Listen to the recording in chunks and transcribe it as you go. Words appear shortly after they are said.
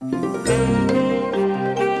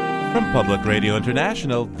Public Radio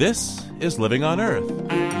International, this is Living on Earth.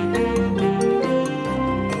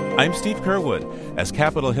 I'm Steve Curwood. As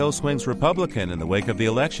Capitol Hill swings Republican in the wake of the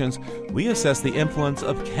elections, we assess the influence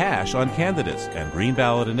of cash on candidates and green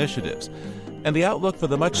ballot initiatives, and the outlook for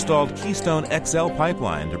the much-stalled Keystone XL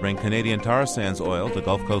pipeline to bring Canadian tar sands oil to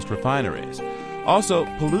Gulf Coast refineries. Also,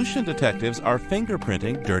 pollution detectives are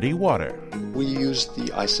fingerprinting dirty water. We use the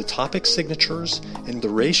isotopic signatures and the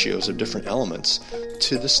ratios of different elements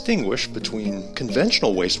to distinguish between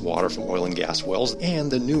conventional wastewater from oil and gas wells and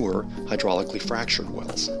the newer hydraulically fractured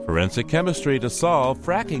wells. Forensic chemistry to solve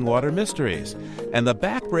fracking water mysteries, and the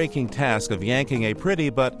back-breaking task of yanking a pretty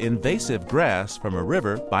but invasive grass from a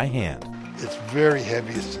river by hand. It's very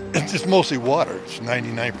heavy. It's just mostly water. It's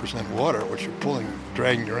 99% water, which you're pulling,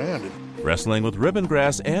 dragging around. Wrestling with ribbon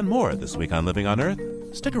grass and more this week on Living on Earth.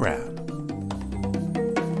 Stick around.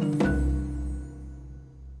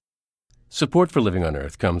 Support for Living on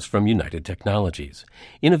Earth comes from United Technologies,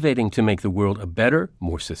 innovating to make the world a better,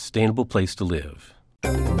 more sustainable place to live.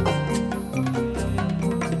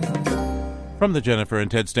 From the Jennifer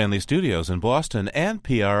and Ted Stanley Studios in Boston and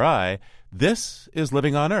PRI, this is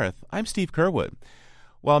Living on Earth. I'm Steve Curwood.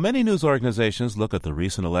 While many news organizations look at the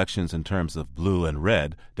recent elections in terms of blue and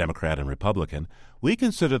red, Democrat and Republican, we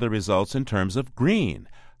consider the results in terms of green,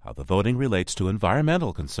 how the voting relates to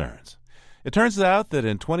environmental concerns. It turns out that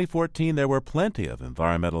in 2014 there were plenty of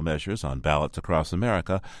environmental measures on ballots across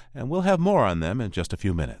America, and we'll have more on them in just a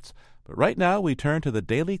few minutes. But right now we turn to the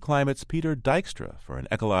Daily Climate's Peter Dykstra for an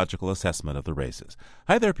ecological assessment of the races.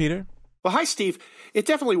 Hi there, Peter. Well, hi, Steve. It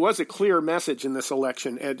definitely was a clear message in this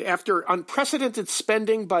election. And after unprecedented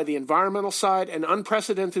spending by the environmental side and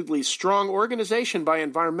unprecedentedly strong organization by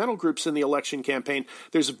environmental groups in the election campaign,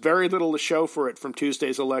 there's very little to show for it from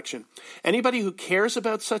Tuesday's election. Anybody who cares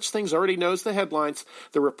about such things already knows the headlines.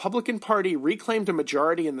 The Republican Party reclaimed a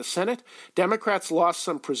majority in the Senate. Democrats lost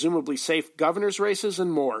some presumably safe governor's races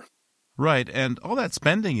and more. Right, and all that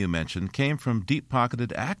spending you mentioned came from deep-pocketed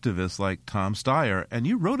activists like Tom Steyer, and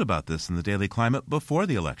you wrote about this in the Daily Climate before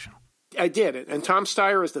the election. I did, and Tom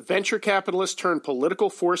Steyer is the venture capitalist turned political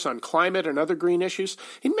force on climate and other green issues.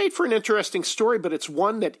 It made for an interesting story, but it's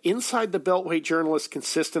one that inside the Beltway journalists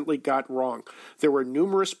consistently got wrong. There were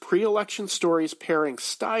numerous pre-election stories pairing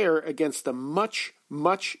Steyer against the much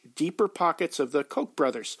deeper pockets of the Koch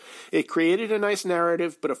brothers. It created a nice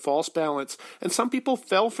narrative, but a false balance, and some people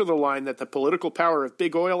fell for the line that the political power of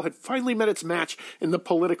big oil had finally met its match in the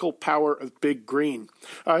political power of big green.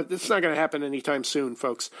 This is not going to happen anytime soon,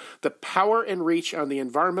 folks. The power and reach on the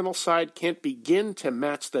environmental side can't begin to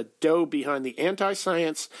match the dough behind the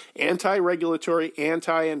anti-science, anti-regulatory,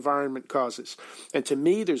 anti-environment causes. And to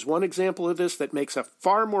me, there's one example of this that makes a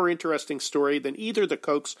far more interesting story than either the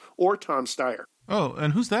Kochs or Tom Steyer. Oh,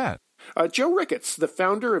 and who's that? Joe Ricketts, the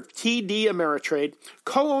founder of TD Ameritrade,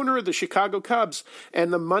 co-owner of the Chicago Cubs,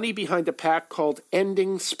 and the money behind a PAC called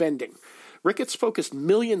Ending Spending. Ricketts focused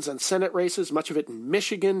millions on Senate races, much of it in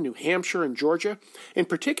Michigan, New Hampshire, and Georgia. In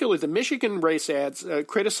particular, the Michigan race ads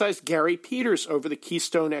criticized Gary Peters over the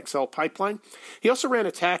Keystone XL pipeline. He also ran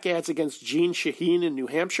attack ads against Jeanne Shaheen in New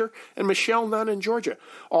Hampshire and Michelle Nunn in Georgia,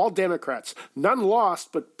 all Democrats. Nunn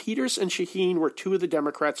lost, but Peters and Shaheen were two of the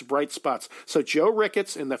Democrats' bright spots. So Joe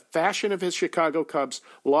Ricketts, in the fashion of his Chicago Cubs,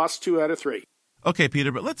 lost 2 out of 3. Okay,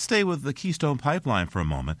 Peter, but let's stay with the Keystone Pipeline for a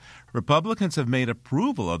moment. Republicans have made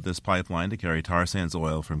approval of this pipeline to carry tar sands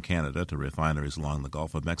oil from Canada to refineries along the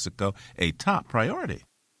Gulf of Mexico a top priority.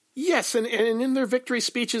 Yes, and in their victory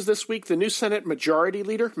speeches this week, the new Senate Majority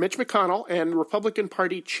Leader, Mitch McConnell, and Republican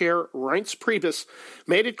Party Chair Reince Priebus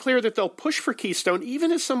made it clear that they'll push for Keystone,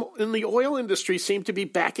 even as some in the oil industry seem to be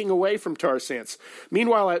backing away from tar sands.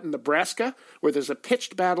 Meanwhile, out in Nebraska, where there's a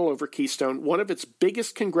pitched battle over Keystone, one of its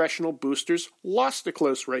biggest congressional boosters lost a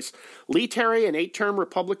close race. Lee Terry, an 8-term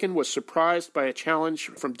Republican, was surprised by a challenge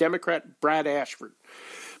from Democrat Brad Ashford.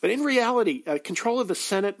 But in reality, control of the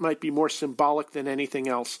Senate might be more symbolic than anything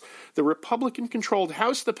else. The Republican-controlled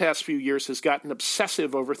House the past few years has gotten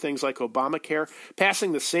obsessive over things like Obamacare,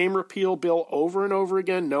 passing the same repeal bill over and over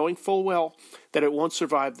again, knowing full well that it won't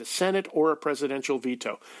survive the Senate or a presidential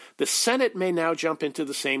veto. The Senate may now jump into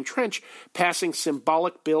the same trench, passing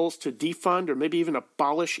symbolic bills to defund or maybe even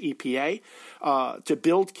abolish EPA, to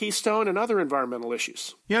build Keystone and other environmental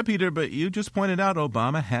issues. Yeah, Peter, but you just pointed out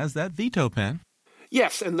Obama has that veto pen.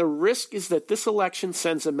 Yes, and the risk is that this election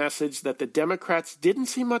sends a message that the Democrats didn't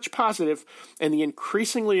see much positive, and the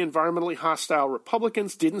increasingly environmentally hostile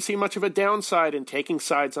Republicans didn't see much of a downside in taking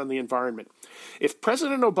sides on the environment. If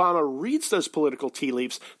President Obama reads those political tea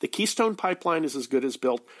leaves, the Keystone Pipeline is as good as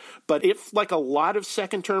built. But if, like a lot of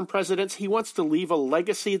second-term presidents, he wants to leave a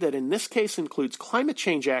legacy that in this case includes climate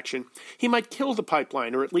change action, he might kill the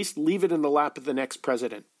pipeline or at least leave it in the lap of the next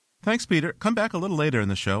president. Thanks, Peter. Come back a little later in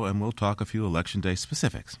the show and we'll talk a few Election Day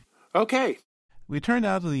specifics. Okay. We turn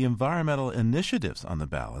now to the environmental initiatives on the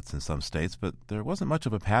ballots in some states, but there wasn't much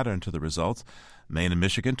of a pattern to the results. Maine and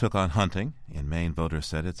Michigan took on hunting. In Maine, voters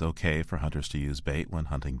said it's okay for hunters to use bait when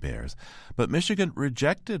hunting bears. But Michigan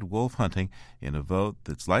rejected wolf hunting in a vote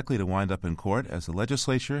that's likely to wind up in court, as the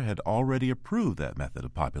legislature had already approved that method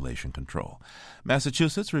of population control.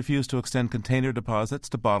 Massachusetts refused to extend container deposits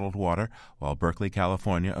to bottled water, while Berkeley,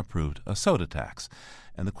 California, approved a soda tax.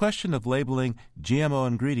 And the question of labeling GMO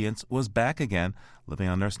ingredients was back again. Living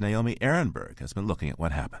on Nurse Naomi Ehrenberg has been looking at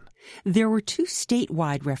what happened. There were 2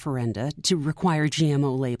 statewide referenda to require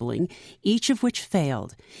GMO labeling, each of which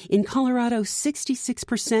failed. In Colorado,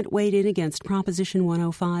 66% weighed in against Proposition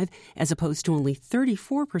 105, as opposed to only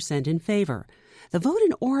 34% in favor. The vote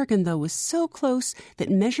in Oregon, though, was so close that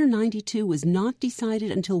Measure 92 was not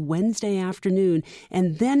decided until Wednesday afternoon,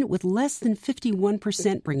 and then with less than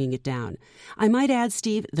 51% bringing it down. I might add,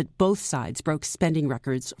 Steve, that both sides broke spending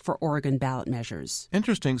records for Oregon ballot measures.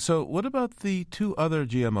 Interesting. So what about the 2 other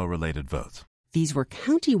GMO-related votes? These were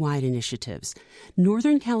county-wide initiatives.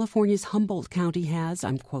 Northern California's Humboldt County has,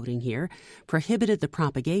 I'm quoting here, prohibited the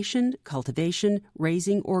propagation, cultivation,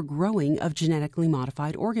 raising, or growing of genetically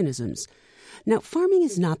modified organisms. Now, farming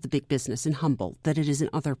is not the big business in Humboldt that it is in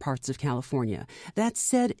other parts of California. That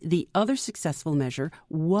said, the other successful measure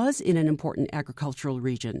was in an important agricultural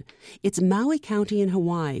region. It's Maui County in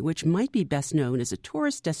Hawaii, which might be best known as a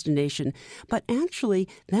tourist destination, but actually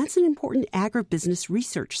that's an important agribusiness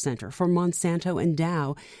research center for Monsanto and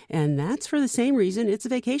Dow, and that's for the same reason it's a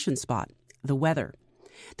vacation spot, the weather.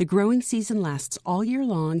 The growing season lasts all year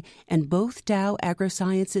long, and both Dow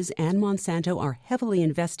AgroSciences and Monsanto are heavily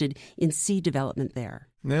invested in seed development there.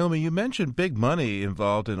 Naomi, you mentioned big money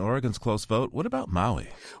involved in Oregon's close vote. What about Maui?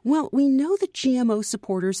 Well, we know that GMO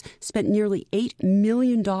supporters spent nearly $8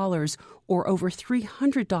 million, or over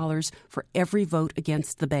 $300 for every vote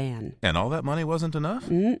against the ban. And all that money wasn't enough?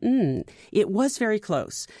 It was very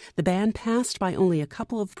close. The ban passed by only a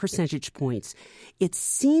couple of percentage points. It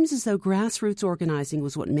seems as though grassroots organizing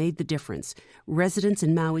was what made the difference. Residents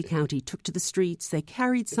in Maui County took to the streets, they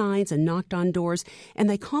carried signs and knocked on doors, and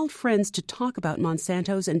they called friends to talk about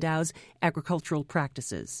Monsanto's and Dow's agricultural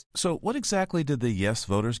practices. So what exactly did the yes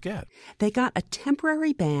voters get? They got a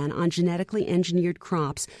temporary ban on genetically engineered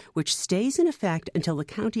crops, which stays in effect until the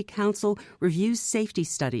county council reviews safety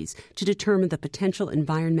studies to determine the potential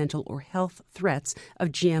environmental or health threats of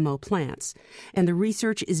GMO plants. And the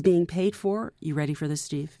research is being paid for, you ready for this,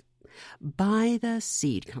 Steve? By the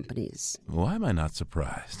seed companies. Why am I not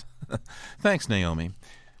surprised? Thanks, Naomi.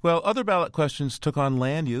 Well, other ballot questions took on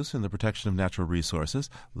land use and the protection of natural resources.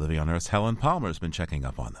 Living on Earth's Helen Palmer has been checking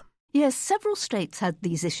up on them. Yes, several states had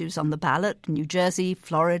these issues on the ballot: New Jersey,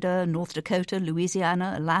 Florida, North Dakota,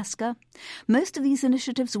 Louisiana, Alaska. Most of these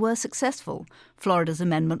initiatives were successful. Florida's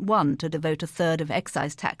Amendment 1 to devote a third of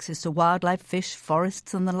excise taxes to wildlife, fish,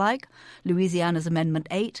 forests and the like. Louisiana's Amendment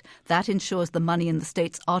 8, that ensures the money in the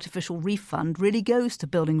state's artificial reef fund really goes to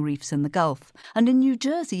building reefs in the Gulf. And in New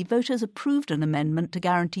Jersey, voters approved an amendment to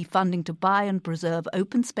guarantee funding to buy and preserve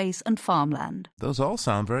open space and farmland. Those all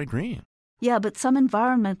sound very green. Yeah, but some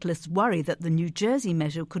environmentalists worry that the New Jersey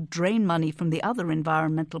measure could drain money from the other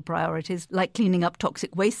environmental priorities, like cleaning up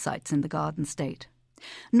toxic waste sites in the Garden State.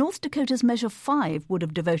 North Dakota's Measure 5 would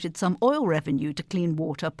have devoted some oil revenue to clean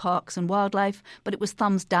water, parks and wildlife, but it was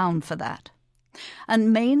thumbs down for that.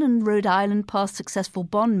 And Maine and Rhode Island passed successful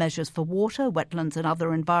bond measures for water, wetlands and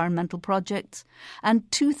other environmental projects. And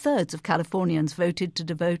 2/3 of Californians voted to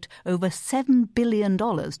devote over $7 billion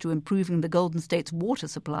to improving the Golden State's water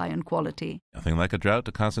supply and quality. Nothing like a drought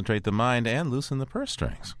to concentrate the mind and loosen the purse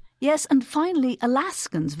strings. Yes, and finally,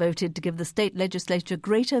 Alaskans voted to give the state legislature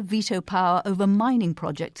greater veto power over mining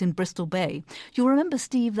projects in Bristol Bay. You'll remember,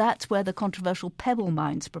 Steve, that's where the controversial Pebble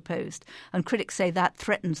mine's proposed, and critics say that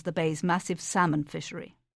threatens the bay's massive salmon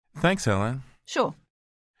fishery. Thanks, Helen. Sure.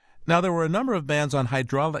 Now, there were a number of bans on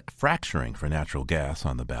hydraulic fracturing for natural gas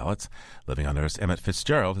on the ballots. Living on Earth's Emmett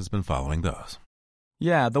Fitzgerald has been following those.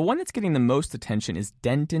 Yeah, the one that's getting the most attention is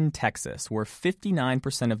Denton, Texas, where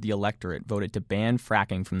 59% of the electorate voted to ban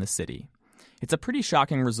fracking from the city. It's a pretty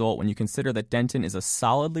shocking result when you consider that Denton is a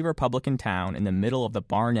solidly Republican town in the middle of the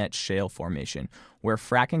Barnett Shale Formation, where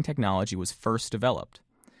fracking technology was first developed.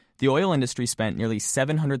 The oil industry spent nearly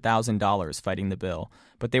 $700,000 fighting the bill,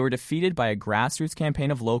 but they were defeated by a grassroots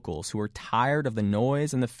campaign of locals who were tired of the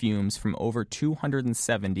noise and the fumes from over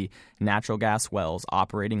 270 natural gas wells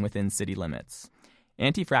operating within city limits.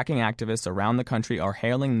 Anti-fracking activists around the country are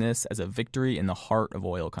hailing this as a victory in the heart of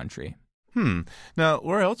oil country. Now,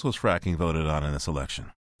 where else was fracking voted on in this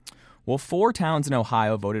election? Well, 4 towns in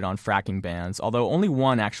Ohio voted on fracking bans, although only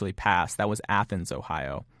one actually passed. That was Athens,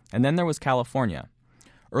 Ohio. And then there was California.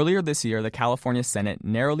 Earlier this year, the California Senate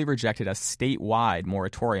narrowly rejected a statewide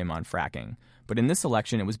moratorium on fracking. But in this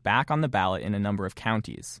election, it was back on the ballot in a number of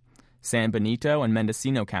counties. San Benito and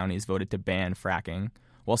Mendocino counties voted to ban fracking,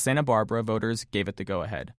 while Santa Barbara voters gave it the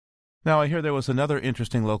go-ahead. Now, I hear there was another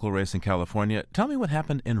interesting local race in California. Tell me what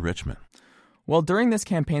happened in Richmond. Well, during this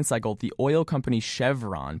campaign cycle, the oil company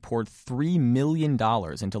Chevron poured $3 million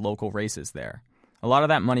into local races there. A lot of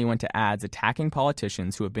that money went to ads attacking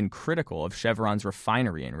politicians who have been critical of Chevron's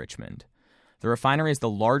refinery in Richmond. The refinery is the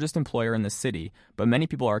largest employer in the city, but many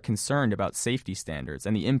people are concerned about safety standards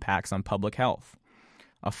and the impacts on public health.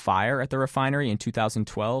 A fire at the refinery in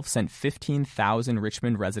 2012 sent 15,000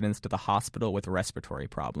 Richmond residents to the hospital with respiratory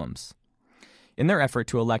problems. In their effort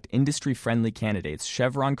to elect industry-friendly candidates,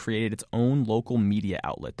 Chevron created its own local media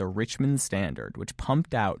outlet, the Richmond Standard, which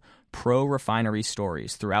pumped out pro-refinery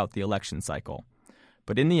stories throughout the election cycle.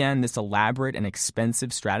 But in the end, this elaborate and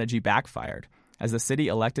expensive strategy backfired, as the city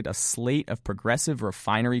elected a slate of progressive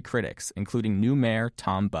refinery critics, including new mayor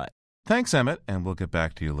Tom Butt. Thanks, Emmett, and we'll get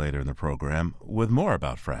back to you later in the program with more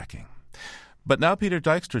about fracking. But now Peter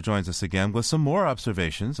Dykstra joins us again with some more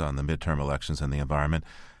observations on the midterm elections and the environment.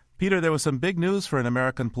 Peter, there was some big news for an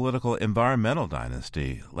American political environmental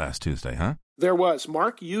dynasty last Tuesday, huh? There was.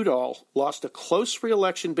 Mark Udall lost a close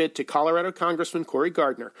re-election bid to Colorado Congressman Cory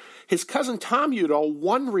Gardner. His cousin Tom Udall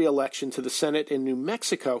won re-election to the Senate in New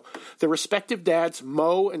Mexico. The respective dads,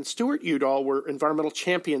 Mo and Stuart Udall, were environmental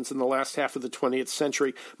champions in the last half of the 20th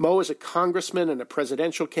century. Mo as a congressman and a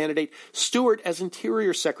presidential candidate, Stuart as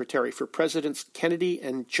Interior Secretary for Presidents Kennedy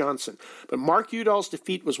and Johnson. But Mark Udall's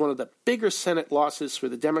defeat was one of the bigger Senate losses for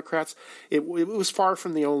the Democrats. It was far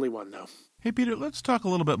from the only one, though. Hey, Peter, let's talk a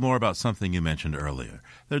little bit more about something you mentioned earlier.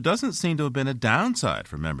 There doesn't seem to have been a downside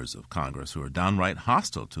for members of Congress who are downright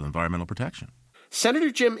hostile to environmental protection. Senator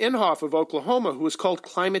Jim Inhofe of Oklahoma, who has called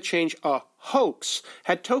climate change a hoax,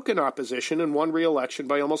 had token opposition and won re-election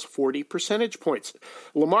by almost 40 percentage points.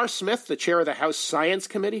 Lamar Smith, the chair of the House Science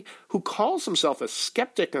Committee, who calls himself a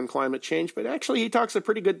skeptic on climate change, but actually he talks a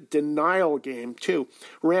pretty good denial game, too,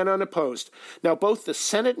 ran unopposed. Now, both the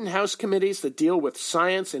Senate and House committees that deal with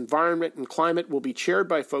science, environment, and climate will be chaired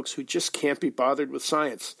by folks who just can't be bothered with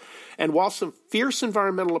science. And while some fierce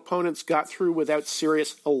environmental opponents got through without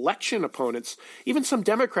serious election opponents, even some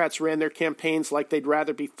Democrats ran their campaigns like they'd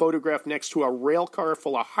rather be photographed next to a rail car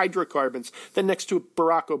full of hydrocarbons than next to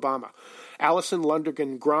Barack Obama. Allison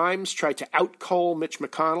Lundergan Grimes tried to out-coal Mitch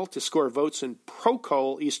McConnell to score votes in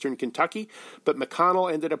pro-coal eastern Kentucky, but McConnell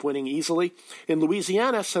ended up winning easily. In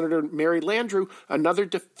Louisiana, Senator Mary Landrieu, another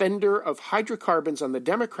defender of hydrocarbons on the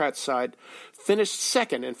Democrat side, finished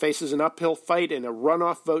second and faces an uphill fight in a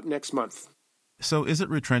runoff vote next month. So is it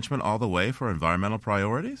retrenchment all the way for environmental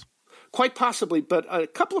priorities? Quite possibly, but a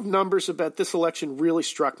couple of numbers about this election really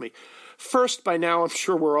struck me. First, by now, I'm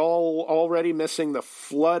sure we're all already missing the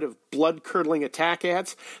flood of blood-curdling attack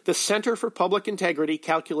ads. The Center for Public Integrity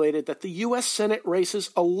calculated that the U.S. Senate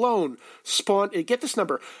races alone spawned, get this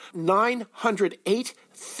number,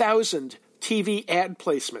 908,000 TV ad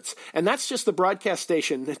placements. And that's just the broadcast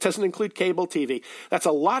station. It doesn't include cable TV. That's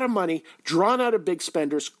a lot of money drawn out of big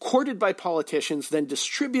spenders, courted by politicians, then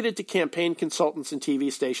distributed to campaign consultants and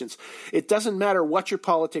TV stations. It doesn't matter what your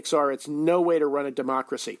politics are. It's no way to run a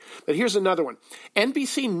democracy. But here's another one.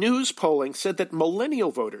 NBC News polling said that millennial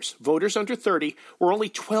voters under 30, were only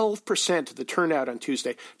 12% of the turnout on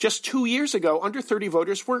Tuesday. Just 2 years ago, under 30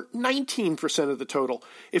 voters were 19% of the total.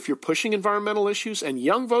 If you're pushing environmental issues and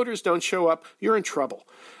young voters don't show up, you're in trouble.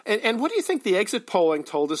 And what do you think the exit polling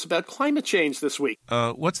told us about climate change this week?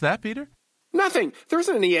 What's that, Peter? Nothing. There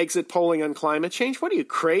isn't any exit polling on climate change. What are you,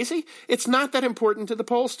 crazy? It's not that important to the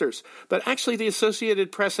pollsters. But actually, the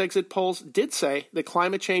Associated Press exit polls did say that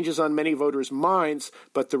climate change is on many voters' minds,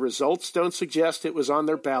 but the results don't suggest it was on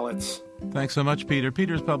their ballots. Thanks so much, Peter.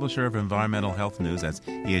 Peter's publisher of environmental health news. That's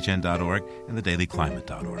ehn.org and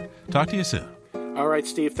thedailyclimate.org. Talk to you soon. All right,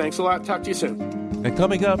 Steve. Thanks a lot. Talk to you soon. And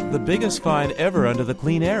coming up, the biggest fine ever under the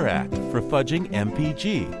Clean Air Act for fudging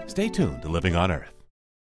MPG. Stay tuned to Living on Earth.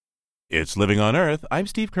 It's Living on Earth. I'm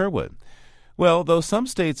Steve Kerwood. Well, though some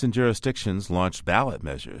states and jurisdictions launched ballot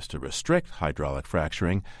measures to restrict hydraulic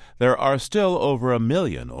fracturing, there are still over 1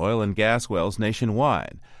 million oil and gas wells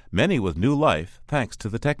nationwide, many with new life thanks to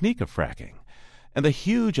the technique of fracking. And the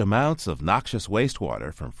huge amounts of noxious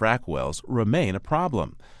wastewater from frack wells remain a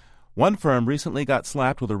problem. One firm recently got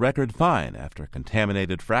slapped with a record fine after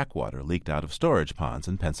contaminated frackwater leaked out of storage ponds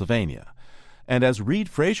in Pennsylvania. And as Reed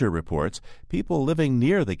Frazier reports, people living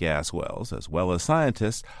near the gas wells, as well as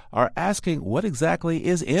scientists, are asking what exactly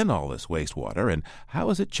is in all this wastewater and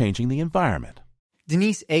how is it changing the environment.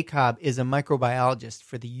 Denise Acob is a microbiologist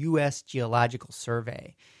for the U.S. Geological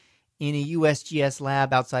Survey. In a USGS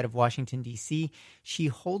lab outside of Washington, D.C., she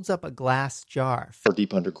holds up a glass jar. For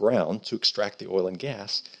deep underground to extract the oil and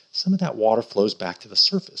gas, some of that water flows back to the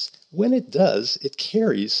surface. When it does, it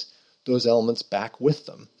carries those elements back with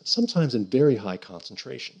them, sometimes in very high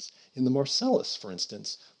concentrations. In the Marcellus, for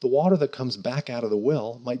instance, the water that comes back out of the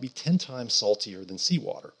well might be 10 times saltier than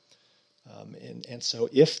seawater. And so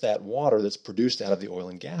if that water that's produced out of the oil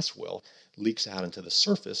and gas well leaks out into the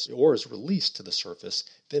surface or is released to the surface,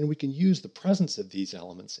 then we can use the presence of these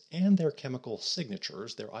elements and their chemical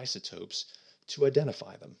signatures, their isotopes, to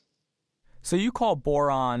identify them. So you call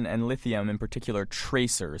boron and lithium in particular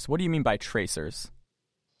tracers. What do you mean by tracers?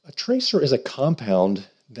 A tracer is a compound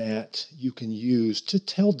that you can use to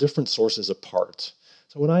tell different sources apart.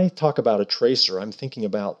 So when I talk about a tracer, I'm thinking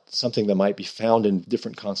about something that might be found in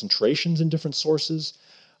different concentrations in different sources.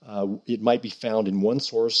 It might be found in one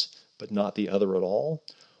source, but not the other at all.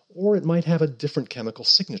 Or it might have a different chemical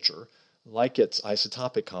signature, like its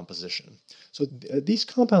isotopic composition. So these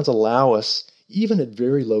compounds allow us, even at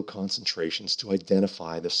very low concentrations, to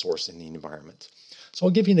identify the source in the environment. So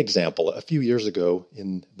I'll give you an example. A few years ago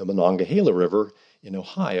in the Monongahela River in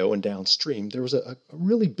Ohio and downstream, there was a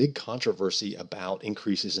really big controversy about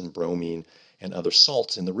increases in bromine and other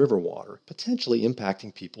salts in the river water, potentially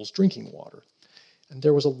impacting people's drinking water. And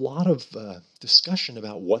there was a lot of discussion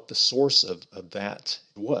about what the source of that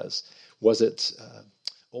was. Was it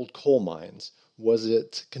old coal mines? Was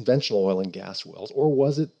it conventional oil and gas wells? Or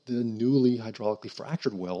was it the newly hydraulically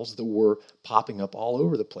fractured wells that were popping up all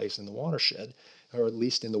over the place in the watershed, or at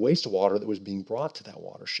least in the wastewater that was being brought to that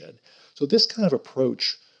watershed? So this kind of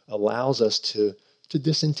approach allows us to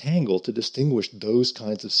disentangle, to distinguish those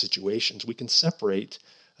kinds of situations. We can separate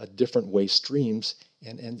different waste streams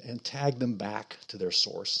and tag them back to their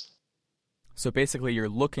source. So basically you're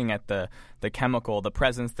looking at the chemical, the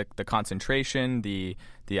presence, the concentration, the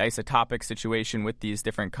isotopic situation with these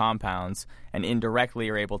different compounds, and indirectly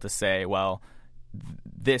you're able to say, well,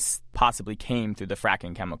 this possibly came through the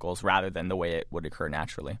fracking chemicals rather than the way it would occur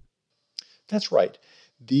naturally. That's right.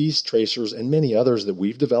 These tracers and many others that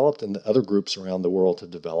we've developed and the other groups around the world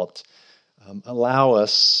have developed allow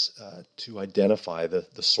us to identify the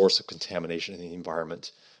source of contamination in the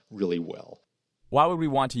environment really well. Why would we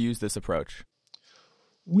want to use this approach?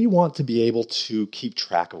 We want to be able to keep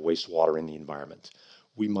track of wastewater in the environment.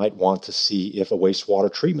 We might want to see if a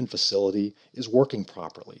wastewater treatment facility is working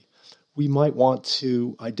properly. We might want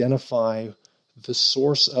to identify the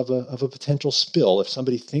source of a potential spill. If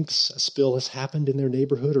somebody thinks a spill has happened in their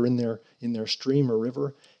neighborhood or in their stream or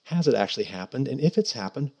river, has it actually happened? And if it's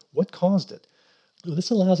happened, what caused it?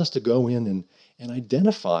 This allows us to go in and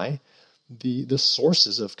identify the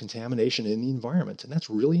sources of contamination in the environment. And that's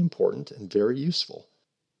really important and very useful.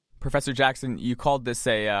 Professor Jackson, you called this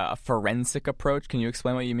a forensic approach. Can you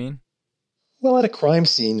explain what you mean? Well, at a crime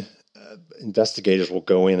scene, investigators will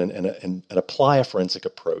go in and apply a forensic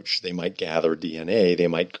approach. They might gather DNA, they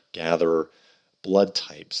might gather blood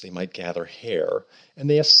types, they might gather hair, and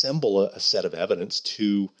they assemble a set of evidence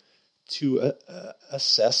to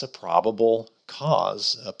assess a probable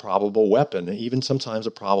cause, a probable weapon, even sometimes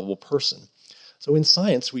a probable person. So in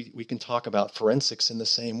science, we can talk about forensics in the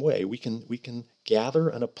same way. We can gather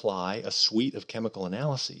and apply a suite of chemical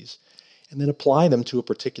analyses and then apply them to a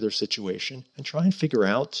particular situation and try and figure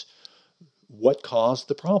out what caused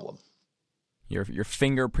the problem. You're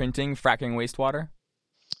fingerprinting fracking wastewater?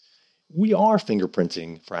 We are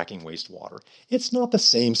fingerprinting fracking wastewater. It's not the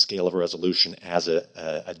same scale of resolution as a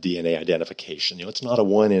DNA identification. It's not a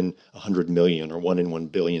 1 in 100 million or 1 in 1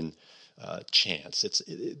 billion chance.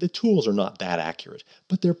 The tools are not that accurate,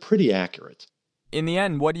 but they're pretty accurate. In the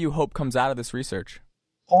end, what do you hope comes out of this research?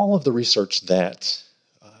 All of the research that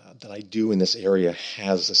I do in this area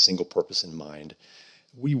has a single purpose in mind.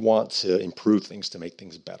 We want to improve things to make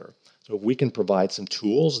things better. So if we can provide some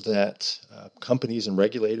tools that companies and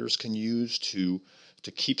regulators can use to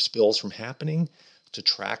keep spills from happening, to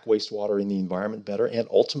track wastewater in the environment better, and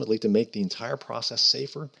ultimately to make the entire process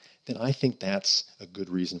safer, then I think that's a good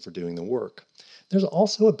reason for doing the work. There's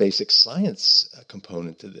also a basic science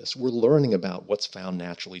component to this. We're learning about what's found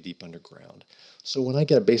naturally deep underground. So when I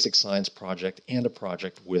get a basic science project and a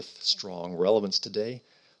project with strong relevance today,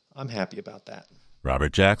 I'm happy about that.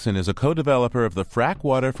 Robert Jackson is a co-developer of the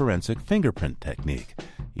Frackwater forensic fingerprint technique.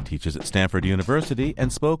 He teaches at Stanford University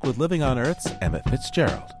and spoke with Living on Earth's Emmett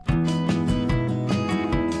Fitzgerald.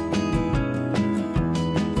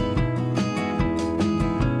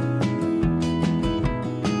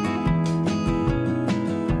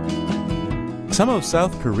 Some of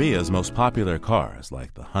South Korea's most popular cars,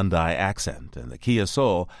 like the Hyundai Accent and the Kia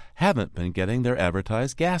Soul, haven't been getting their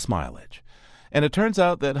advertised gas mileage. And it turns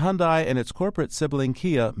out that Hyundai and its corporate sibling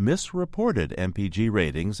Kia misreported MPG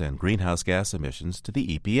ratings and greenhouse gas emissions to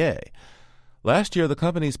the EPA. Last year, the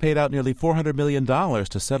companies paid out nearly $400 million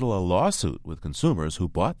to settle a lawsuit with consumers who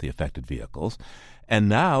bought the affected vehicles. And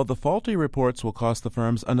now the faulty reports will cost the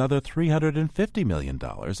firms another $350 million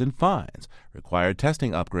in fines, required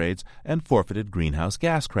testing upgrades, and forfeited greenhouse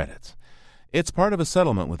gas credits. It's part of a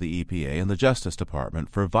settlement with the EPA and the Justice Department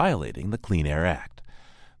for violating the Clean Air Act.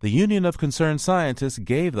 The Union of Concerned Scientists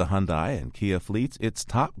gave the Hyundai and Kia fleets its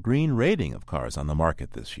top green rating of cars on the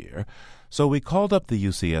market this year, so we called up the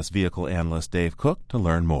UCS vehicle analyst Dave Cook to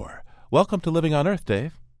learn more. Welcome to Living on Earth,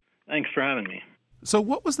 Dave. Thanks for having me. So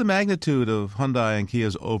what was the magnitude of Hyundai and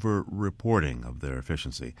Kia's over-reporting of their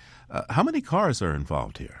efficiency? How many cars are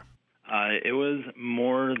involved here? It was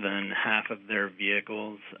more than half of their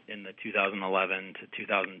vehicles in the 2011 to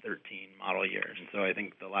 2013 model years. And so I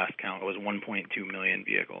think the last count was 1.2 million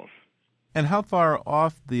vehicles. And how far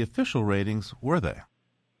off the official ratings were they?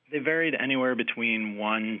 They varied anywhere between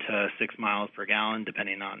 1 to 6 miles per gallon,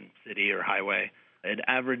 depending on city or highway. It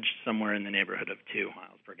averaged somewhere in the neighborhood of 2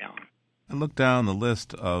 miles per gallon. I looked down the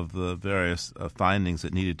list of the various findings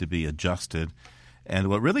that needed to be adjusted, and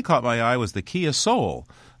what really caught my eye was the Kia Soul,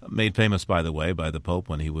 made famous, by the way, by the Pope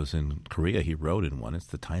when he was in Korea. He rode in one. It's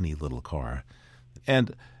the tiny little car.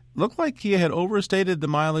 And looked like Kia had overstated the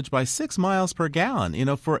mileage by 6 miles per gallon. You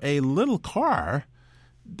know, for a little car,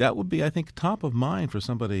 that would be, I think, top of mind for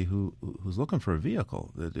somebody who's looking for a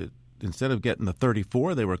vehicle. Instead of getting the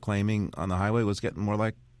 34 they were claiming on the highway, was getting more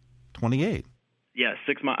like 28. Yeah,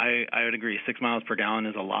 I would agree. 6 miles per gallon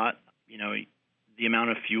is a lot. You know, the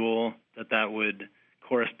amount of fuel that would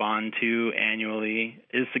correspond to annually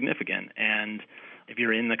is significant. And if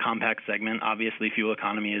you're in the compact segment, obviously fuel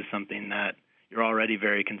economy is something that you're already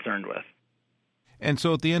very concerned with. And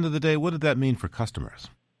so at the end of the day, what did that mean for customers?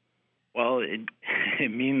 Well,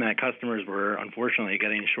 it meant that customers were unfortunately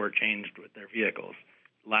getting shortchanged with their vehicles.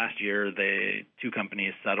 Last year, two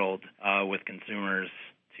companies settled with consumers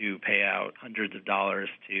to pay out hundreds of dollars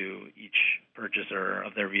to each purchaser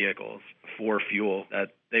of their vehicles for fuel that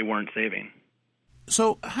they weren't saving.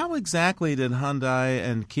 So how exactly did Hyundai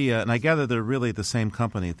and Kia, and I gather they're really the same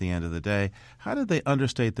company at the end of the day, how did they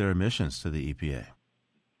understate their emissions to the EPA?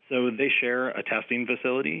 So they share a testing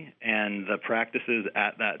facility, and the practices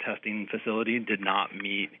at that testing facility did not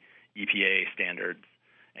meet EPA standards.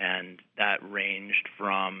 And that ranged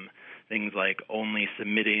from things like only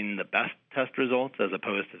submitting the best test results as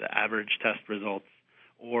opposed to the average test results,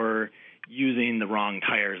 or using the wrong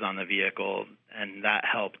tires on the vehicle, and that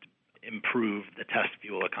helped improve the test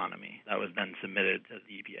fuel economy. That was then submitted to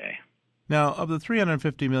the EPA. Now, of the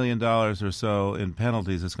 $350 million or so in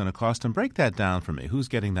penalties it's going to cost them, break that down for me. Who's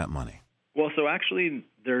getting that money? Well, so actually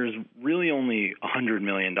there's really only $100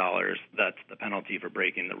 million that's the penalty for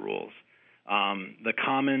breaking the rules. The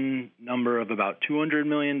common number of about $200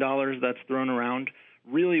 million that's thrown around,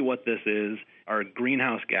 really what this is are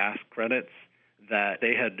greenhouse gas credits that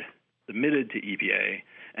they had submitted to EPA,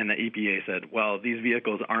 and the EPA said, well, these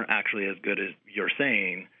vehicles aren't actually as good as you're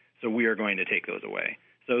saying, so we are going to take those away.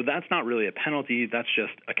 So that's not really a penalty. That's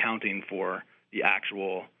just accounting for the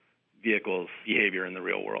actual vehicle's behavior in the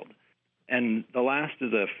real world. And the last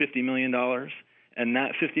is a $50 million, and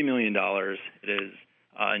that $50 million is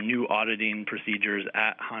new auditing procedures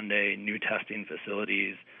at Hyundai, new testing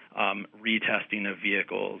facilities, retesting of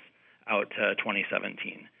vehicles out to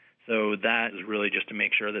 2017. So that is really just to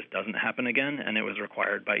make sure this doesn't happen again, and it was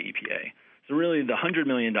required by EPA. So really the $100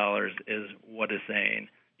 million is what is saying,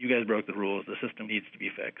 you guys broke the rules, the system needs to be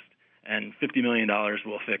fixed, and $50 million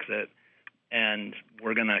will fix it, and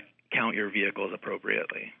we're going to count your vehicles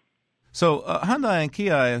appropriately. So Hyundai and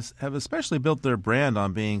Kia have especially built their brand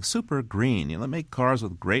on being super green. They make cars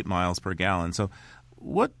with great miles per gallon. So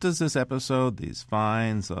what does this episode, these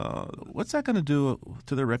fines, what's that going to do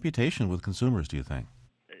to their reputation with consumers, do you think?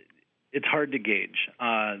 It's hard to gauge.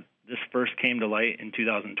 this first came to light in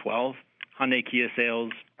 2012. Hyundai Kia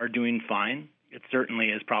sales are doing fine. It certainly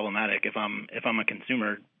is problematic if I'm a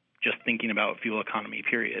consumer just thinking about fuel economy,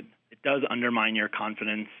 period. It does undermine your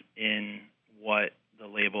confidence in what the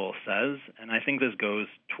label says, and I think this goes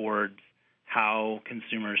towards how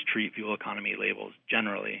consumers treat fuel economy labels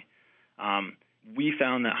generally. We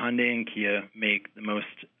found that Hyundai and Kia make the most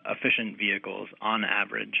efficient vehicles on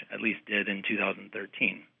average, at least did in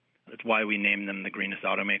 2013. That's why we named them the greenest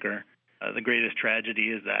automaker. The greatest tragedy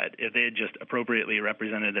is that if they had just appropriately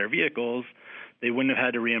represented their vehicles, they wouldn't have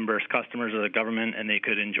had to reimburse customers or the government, and they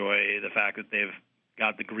could enjoy the fact that they've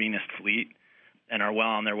got the greenest fleet and are well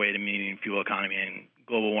on their way to meeting fuel economy and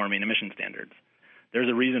global warming emission standards. There's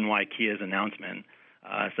a reason why Kia's announcement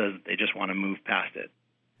says they just want to move past it.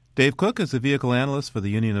 Dave Cook is a vehicle analyst for the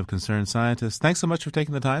Union of Concerned Scientists. Thanks so much for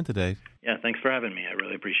taking the time today. Yeah, thanks for having me. I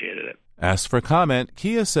really appreciated it. Asked for comment,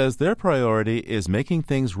 Kia says their priority is making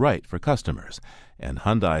things right for customers. And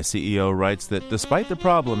Hyundai CEO writes that despite the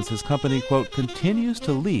problems, his company, quote, continues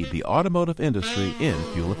to lead the automotive industry in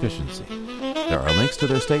fuel efficiency. There are links to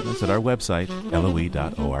their statements at our website,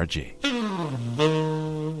 loe.org.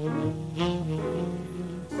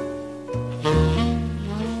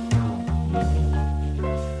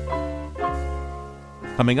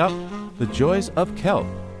 Coming up, the joys of kelp.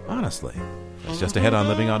 Honestly, that's just ahead on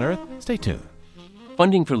Living on Earth. Stay tuned.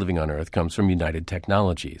 Funding for Living on Earth comes from United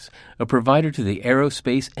Technologies, a provider to the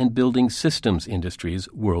aerospace and building systems industries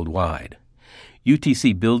worldwide.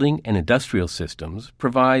 UTC Building and Industrial Systems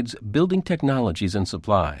provides building technologies and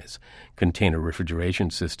supplies, container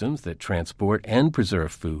refrigeration systems that transport and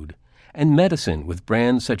preserve food, and medicine with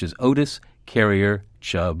brands such as Otis, Carrier,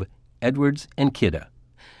 Chubb, Edwards, and Kidde.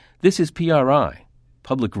 This is PRI,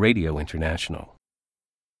 Public Radio International.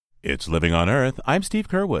 It's Living on Earth. I'm Steve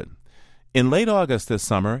Curwood. In late August this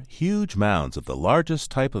summer, huge mounds of the largest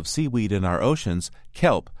type of seaweed in our oceans,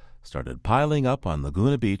 kelp, started piling up on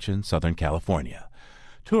Laguna Beach in Southern California.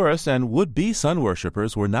 Tourists and would-be sun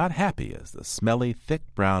worshippers were not happy as the smelly, thick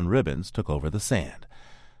brown ribbons took over the sand.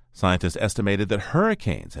 Scientists estimated that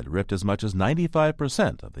hurricanes had ripped as much as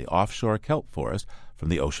 95% of the offshore kelp forest from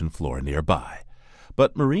the ocean floor nearby.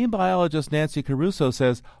 But marine biologist Nancy Caruso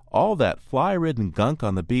says all that fly-ridden gunk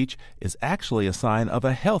on the beach is actually a sign of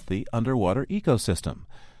a healthy underwater ecosystem.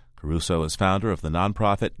 Caruso is founder of the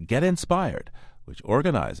nonprofit Get Inspired, which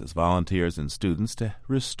organizes volunteers and students to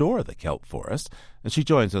restore the kelp forest. And she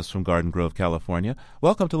joins us from Garden Grove, California.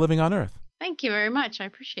 Welcome to Living on Earth. Thank you very much. I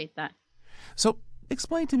appreciate that. So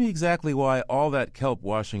explain to me exactly why all that kelp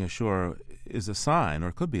washing ashore is a sign,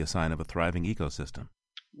 or could be a sign, of a thriving ecosystem.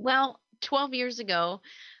 Well, 12 years ago,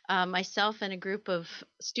 myself and a group of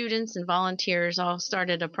students and volunteers all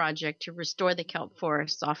started a project to restore the kelp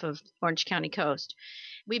forests off of Orange County coast.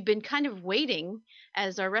 We've been kind of waiting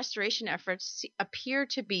as our restoration efforts appear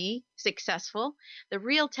to be successful. The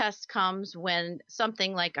real test comes when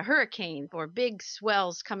something like a hurricane or big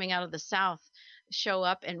swells coming out of the south show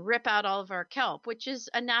up and rip out all of our kelp, which is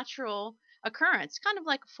a natural occurrence, kind of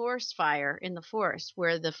like a forest fire in the forest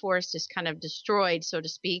where the forest is kind of destroyed, so to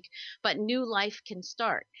speak, but new life can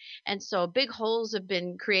start. And so big holes have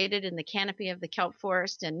been created in the canopy of the kelp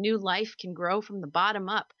forest and new life can grow from the bottom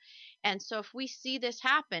up. And so if we see this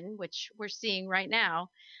happen, which we're seeing right now,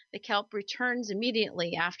 the kelp returns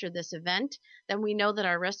immediately after this event, then we know that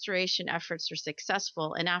our restoration efforts are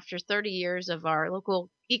successful. And after 30 years of our local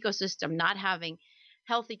ecosystem not having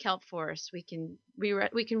healthy kelp forests, we can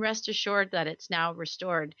rest assured that it's now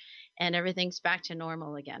restored and everything's back to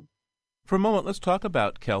normal again. For a moment, let's talk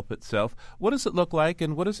about kelp itself. What does it look like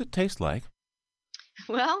and what does it taste like?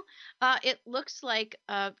 Well, it looks like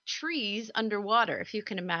trees underwater, if you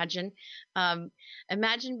can imagine.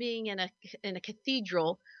 Imagine being in a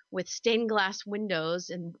cathedral with stained glass windows,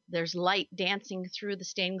 and there's light dancing through the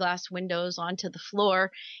stained glass windows onto the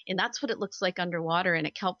floor, and that's what it looks like underwater in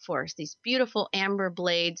a kelp forest. These beautiful amber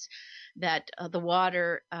blades that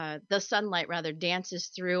the sunlight rather, dances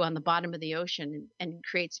through on the bottom of the ocean and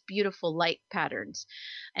creates beautiful light patterns.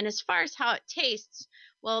 And as far as how it tastes,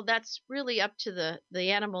 well, that's really up to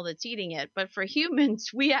the animal that's eating it. But for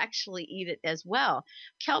humans, we actually eat it as well.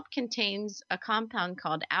 Kelp contains a compound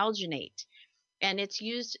called alginate, and it's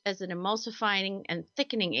used as an emulsifying and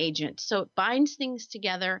thickening agent. So it binds things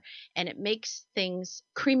together and it makes things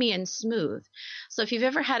creamy and smooth. So if you've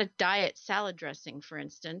ever had a diet salad dressing, for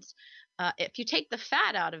instance, if you take the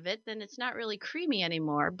fat out of it, then it's not really creamy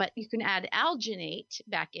anymore, but you can add alginate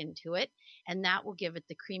back into it, and that will give it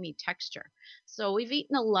the creamy texture. So we've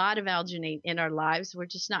eaten a lot of alginate in our lives. We're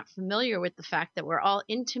just not familiar with the fact that we're all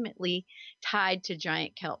intimately tied to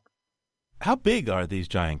giant kelp. How big are these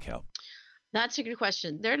giant kelp? That's a good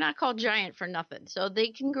question. They're not called giant for nothing. So they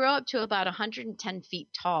can grow up to about 110 feet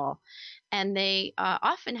tall. And they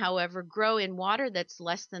often, however, grow in water that's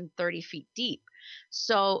less than 30 feet deep.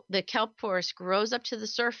 So the kelp forest grows up to the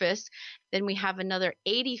surface. Then we have another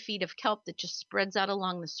 80 feet of kelp that just spreads out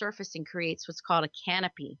along the surface and creates what's called a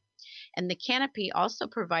canopy. And the canopy also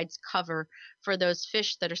provides cover for those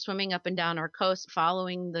fish that are swimming up and down our coast,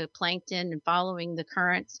 following the plankton and following the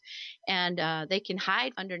currents. And they can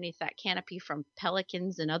hide underneath that canopy from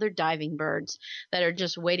pelicans and other diving birds that are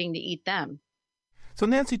just waiting to eat them. So,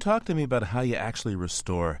 Nancy, talk to me about how you actually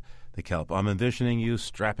restore the kelp. I'm envisioning you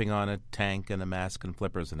strapping on a tank and a mask and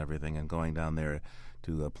flippers and everything and going down there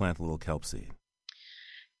to plant a little kelp seed.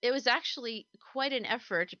 It was actually quite an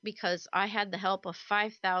effort because I had the help of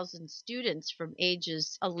 5,000 students from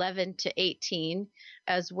ages 11 to 18,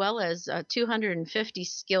 as well as 250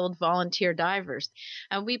 skilled volunteer divers.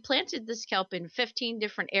 And we planted this kelp in 15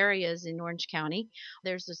 different areas in Orange County.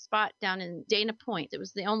 There's a spot down in Dana Point. It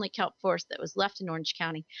was the only kelp forest that was left in Orange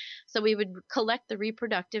County. So we would collect the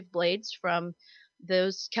reproductive blades from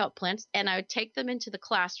those kelp plants, and I would take them into the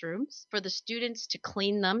classrooms for the students to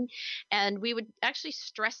clean them, and we would actually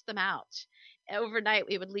stress them out. Overnight,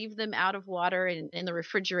 we would leave them out of water in the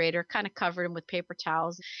refrigerator, kind of cover them with paper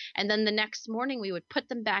towels. And then the next morning, we would put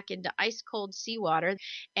them back into ice cold seawater,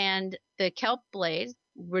 and the kelp blades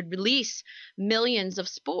would release millions of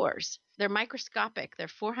spores. They're microscopic. They're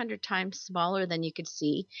 400 times smaller than you could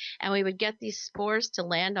see. And we would get these spores to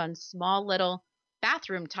land on small little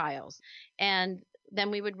bathroom tiles. And then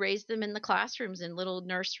we would raise them in the classrooms in little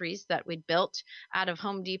nurseries that we'd built out of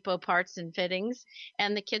Home Depot parts and fittings.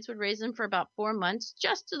 And the kids would raise them for about 4 months,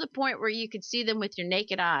 just to the point where you could see them with your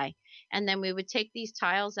naked eye. And then we would take these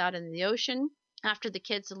tiles out in the ocean after the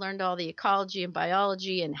kids had learned all the ecology and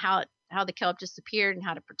biology and how the kelp disappeared and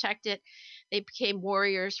how to protect it. They became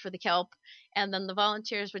warriors for the kelp. And then the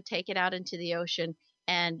volunteers would take it out into the ocean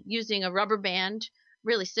and using a rubber band,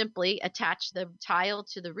 really simply attach the tile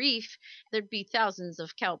to the reef, there'd be thousands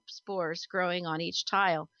of kelp spores growing on each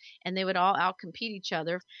tile, and they would all outcompete each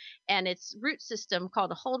other. And its root system, called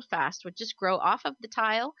a holdfast, would just grow off of the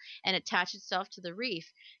tile and attach itself to the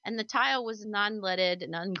reef. And the tile was non-leaded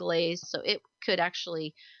and unglazed, so it could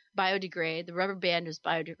actually biodegrade. The rubber band was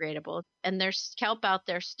biodegradable. And there's kelp out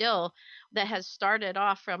there still that has started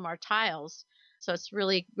off from our tiles. So it's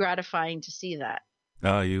really gratifying to see that.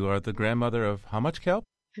 You are the grandmother of how much kelp?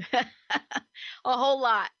 A whole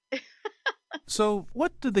lot. So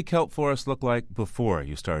what did the kelp forest look like before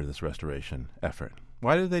you started this restoration effort?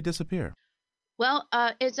 Why did they disappear? Well,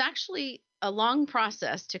 it's actually a long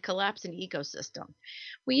process to collapse an ecosystem.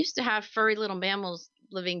 We used to have furry little mammals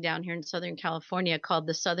living down here in Southern California called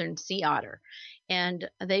the southern sea otter. And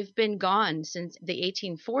they've been gone since the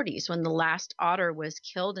 1840s when the last otter was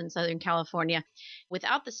killed in Southern California.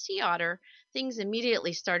 Without the sea otter, things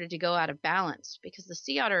immediately started to go out of balance because the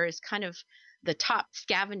sea otter is kind of the top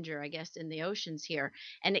scavenger, I guess, in the oceans here.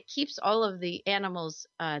 And it keeps all of the animals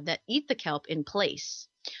that eat the kelp in place.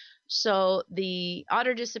 So the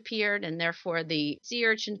otter disappeared, and therefore the sea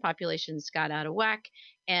urchin populations got out of whack,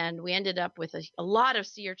 and we ended up with a lot of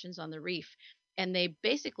sea urchins on the reef, and they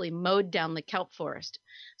basically mowed down the kelp forest.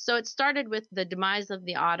 So it started with the demise of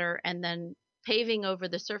the otter and then paving over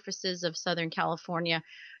the surfaces of Southern California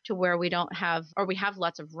to where we don't have, or we have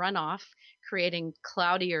lots of runoff, creating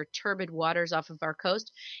cloudy or turbid waters off of our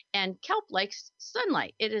coast. And kelp likes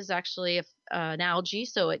sunlight. It is actually an algae,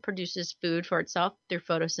 so it produces food for itself through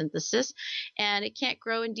photosynthesis, and it can't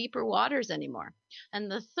grow in deeper waters anymore.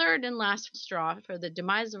 And the third and last straw for the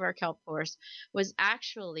demise of our kelp forest was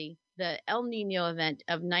actually the El Nino event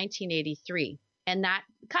of 1983. And that,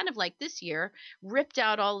 kind of like this year, ripped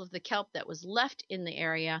out all of the kelp that was left in the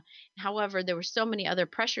area. However, there were so many other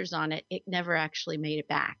pressures on it, it never actually made it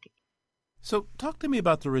back. So talk to me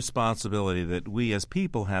about the responsibility that we as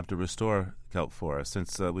people have to restore kelp forests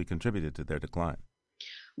since we contributed to their decline.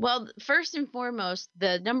 Well, first and foremost,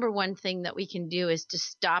 the number one thing that we can do is to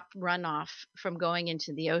stop runoff from going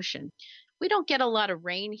into the ocean. We don't get a lot of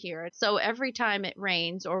rain here. So every time it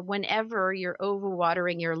rains or whenever you're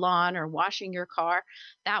overwatering your lawn or washing your car,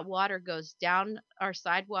 that water goes down our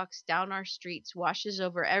sidewalks, down our streets, washes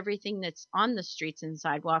over everything that's on the streets and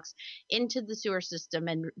sidewalks into the sewer system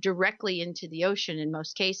and directly into the ocean in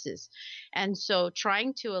most cases. And so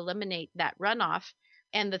trying to eliminate that runoff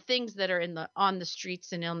and the things that are on the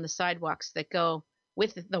streets and on the sidewalks that go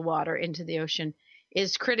with the water into the ocean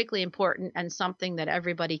is critically important and something that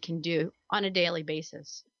everybody can do on a daily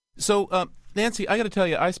basis. So, Nancy, I got to tell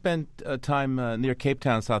you, I spent time near Cape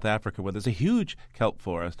Town, South Africa, where there's a huge kelp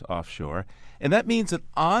forest offshore. And that means that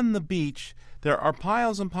on the beach, there are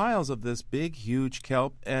piles and piles of this big, huge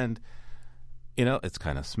kelp. And, you know, it's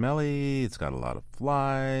kind of smelly. It's got a lot of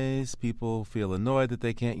flies. People feel annoyed that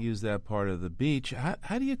they can't use that part of the beach.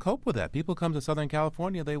 How do you cope with that? People come to Southern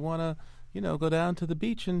California. They want to, go down to the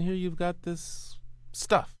beach, and here you've got this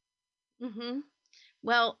stuff. Mm-hmm.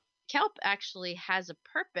 Well, kelp actually has a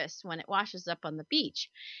purpose when it washes up on the beach.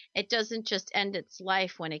 It doesn't just end its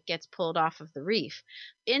life when it gets pulled off of the reef.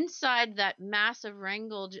 Inside that massive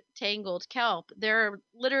tangled kelp, there are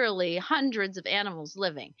literally hundreds of animals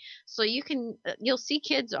living. So you'll see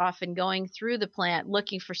kids often going through the plant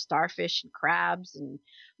looking for starfish and crabs and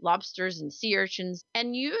lobsters and sea urchins.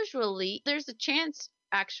 And usually there's a chance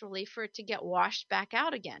actually for it to get washed back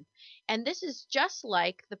out again. And this is just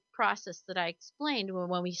like the process that I explained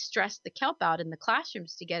when we stressed the kelp out in the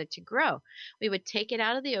classrooms to get it to grow. We would take it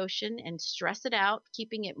out of the ocean and stress it out,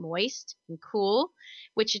 keeping it moist and cool,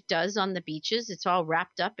 which it does on the beaches. It's all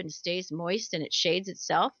wrapped up and stays moist and it shades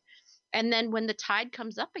itself. And then when the tide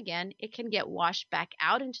comes up again, it can get washed back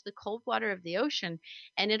out into the cold water of the ocean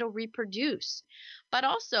and it'll reproduce. But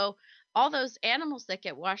also, all those animals that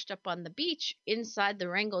get washed up on the beach inside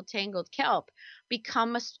the tangled kelp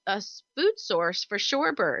become a food source for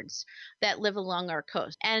shorebirds that live along our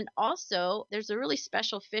coast. And also, there's a really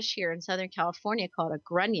special fish here in Southern California called a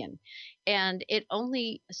grunion. And it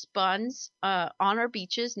only spawns on our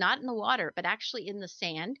beaches, not in the water, but actually in the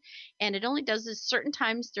sand. And it only does this certain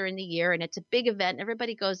times during the year. And it's a big event.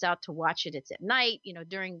 Everybody goes out to watch it. It's at night,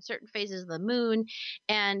 during certain phases of the moon.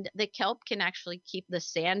 And the kelp can actually keep the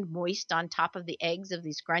sand moist on top of the eggs of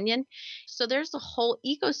these grunion. So there's a whole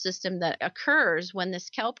ecosystem that occurs when this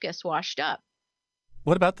kelp gets washed up.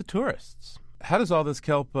 What about the tourists? How does all this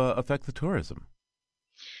kelp affect the tourism?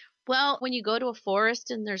 Well, when you go to a forest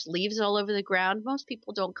and there's leaves all over the ground, most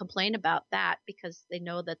people don't complain about that because they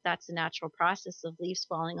know that that's a natural process of leaves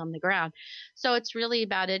falling on the ground. So it's really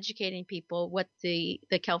about educating people what the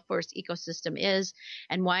kelp forest ecosystem is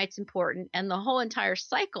and why it's important, and the whole entire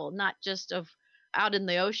cycle, not just of out in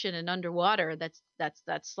the ocean and underwater. That's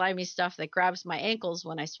that slimy stuff that grabs my ankles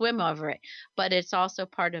when I swim over it. But it's also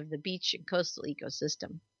part of the beach and coastal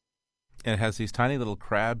ecosystem. And it has these tiny little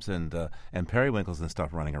crabs and periwinkles and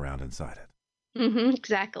stuff running around inside it. Mm-hmm,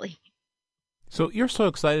 exactly. So you're so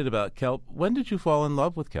excited about kelp. When did you fall in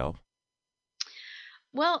love with kelp?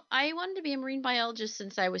 Well, I wanted to be a marine biologist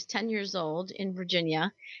since I was 10 years old in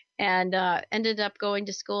Virginia, and ended up going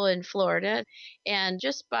to school in Florida. And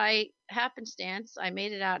just by happenstance, I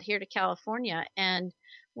made it out here to California and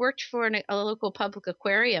worked for a local public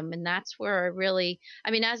aquarium. And that's where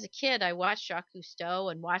as a kid, I watched Jacques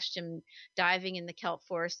Cousteau and watched him diving in the kelp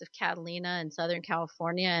forest of Catalina in Southern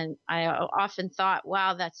California. And I often thought,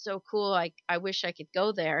 wow, that's so cool. I wish I could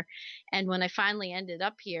go there. And when I finally ended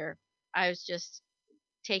up here, I was just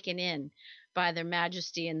taken in by their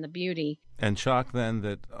majesty and the beauty. And shocked then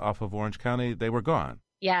that off of Orange County, they were gone.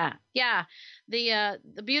 Yeah. The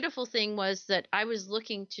beautiful thing was that I was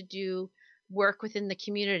looking to do work within the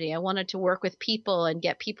community. I wanted to work with people and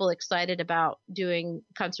get people excited about doing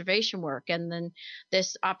conservation work. And then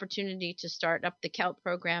this opportunity to start up the kelp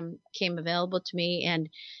program came available to me, and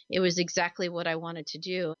it was exactly what I wanted to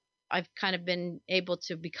do. I've kind of been able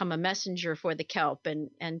to become a messenger for the kelp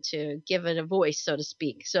and to give it a voice, so to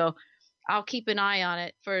speak. So I'll keep an eye on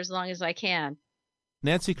it for as long as I can.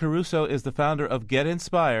 Nancy Caruso is the founder of Get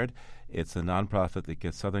Inspired. It's a nonprofit that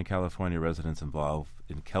gets Southern California residents involved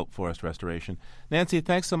in kelp forest restoration. Nancy,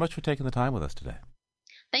 thanks so much for taking the time with us today.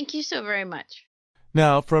 Thank you so very much.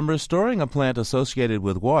 Now, from restoring a plant associated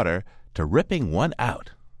with water to ripping one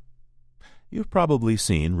out. You've probably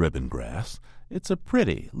seen ribbon grass. It's a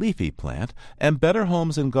pretty, leafy plant, and Better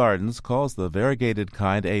Homes and Gardens calls the variegated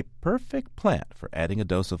kind a perfect plant for adding a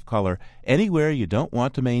dose of color anywhere you don't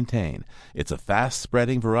want to maintain. It's a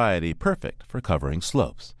fast-spreading variety perfect for covering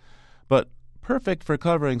slopes. But perfect for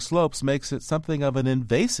covering slopes makes it something of an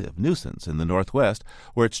invasive nuisance in the Northwest,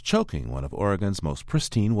 where it's choking one of Oregon's most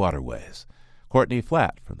pristine waterways. Courtney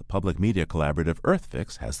Flatt from the public media collaborative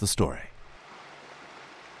EarthFix has the story.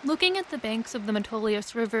 Looking at the banks of the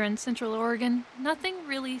Metolius River in Central Oregon, nothing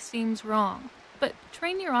really seems wrong. But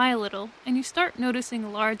train your eye a little, and you start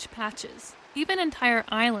noticing large patches, even entire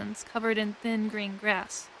islands covered in thin green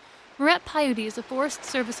grass. Marette Paiute is a Forest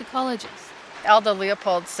Service ecologist. Aldo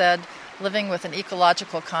Leopold said, living with an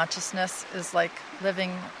ecological consciousness is like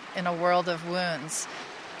living in a world of wounds.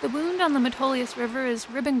 The wound on the Metolius River is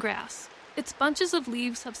ribbon grass. Its bunches of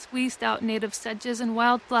leaves have squeezed out native sedges and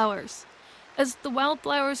wildflowers. As the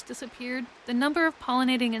wildflowers disappeared, the number of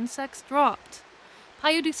pollinating insects dropped.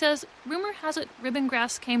 Paiute says, rumor has it ribbon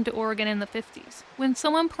grass came to Oregon in the 50s, when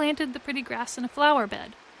someone planted the pretty grass in a flower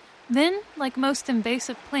bed. Then, like most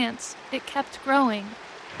invasive plants, it kept growing.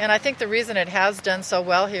 And I think the reason it has done so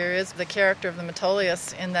well here is the character of the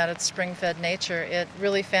Metolius in that it's spring-fed nature. It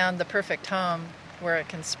really found the perfect home where it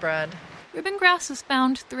can spread. Ribbon grass is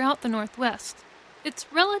found throughout the Northwest.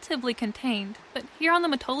 It's relatively contained, but here on the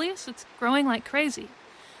Metolius, it's growing like crazy.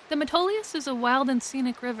 The Metolius is a wild and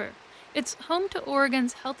scenic river. It's home to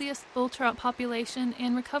Oregon's healthiest bull trout population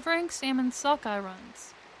and recovering salmon sockeye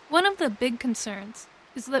runs. One of the big concerns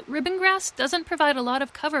is that ribbon grass doesn't provide a lot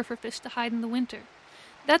of cover for fish to hide in the winter.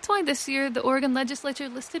 That's why this year the Oregon legislature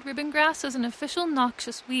listed ribbon grass as an official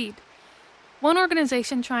noxious weed. One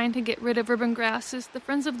organization trying to get rid of ribbon grass is the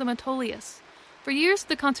Friends of the Metolius. For years,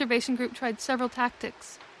 the conservation group tried several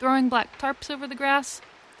tactics. Throwing black tarps over the grass,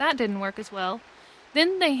 that didn't work as well.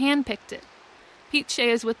 Then they hand-picked it. Pete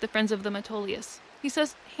Shea is with the Friends of the Metolius. He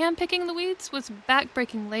says hand-picking the weeds was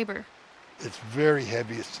back-breaking labor. It's very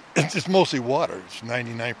heavy. It's mostly water. It's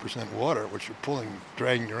 99% water, which you're pulling,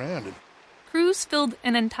 dragging around. Crews filled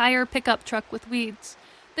an entire pickup truck with weeds.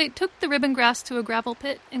 They took the ribbon grass to a gravel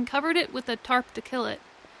pit and covered it with a tarp to kill it.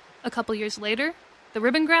 A couple years later, the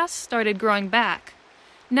ribbon grass started growing back.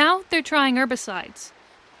 Now they're trying herbicides.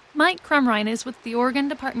 Mike Crumrine is with the Oregon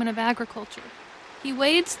Department of Agriculture. He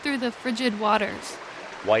wades through the frigid waters,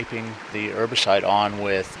 wiping the herbicide on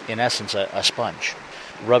with, in essence, a sponge,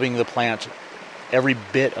 rubbing the plant, every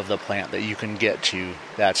bit of the plant that you can get to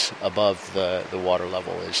that's above the water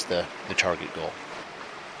level is the target goal.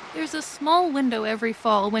 There's a small window every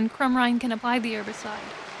fall when Crumrine can apply the herbicide.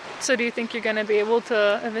 So do you think you're going to be able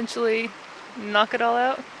to eventually knock it all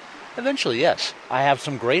out? Eventually, yes. I have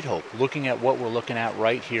some great hope. Looking at what we're looking at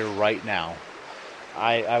right here, right now,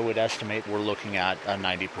 I would estimate we're looking at a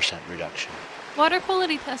 90% reduction. Water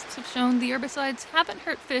quality tests have shown the herbicides haven't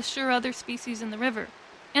hurt fish or other species in the river.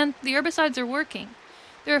 And the herbicides are working.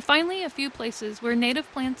 There are finally a few places where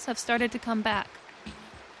native plants have started to come back.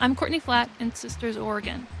 I'm Courtney Flatt in Sisters,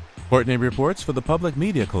 Oregon. Courtney reports for the public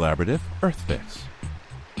media collaborative EarthFix.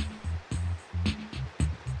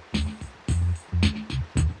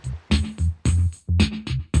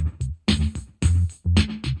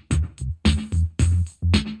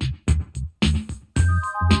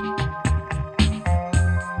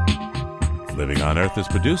 Living on Earth is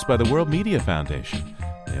produced by the World Media Foundation.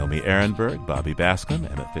 Naomi Ehrenberg, Bobby Bascom,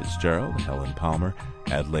 Emma Fitzgerald, Helen Palmer,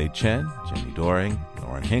 Adelaide Chen, Jenny Doring,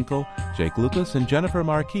 Lauren Hinkle, Jake Lucas, and Jennifer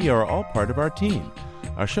Marquis are all part of our team.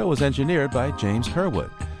 Our show was engineered by James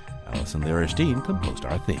Herwood. Allison Lierstein composed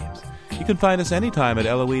our themes. You can find us anytime at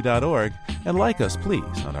LOE.org, and like us,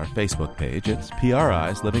 please, on our Facebook page. It's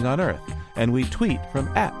PRI's Living on Earth, and we tweet from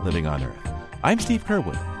 @LivingOnEarth. I'm Steve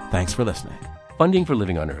Kerwood. Thanks for listening. Funding for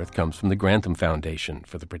Living on Earth comes from the Grantham Foundation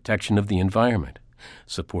for the Protection of the Environment,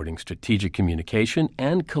 supporting strategic communication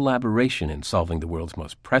and collaboration in solving the world's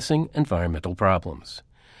most pressing environmental problems.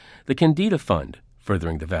 The Candida Fund,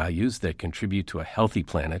 furthering the values that contribute to a healthy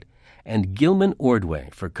planet, and Gilman Ordway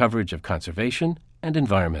for coverage of conservation and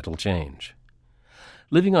environmental change.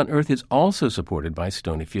 Living on Earth is also supported by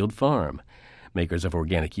Stonyfield Farm, makers of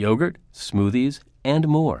organic yogurt, smoothies, and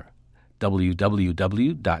more.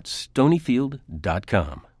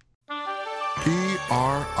 www.stonyfield.com.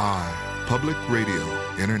 PRI, Public Radio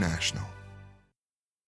International.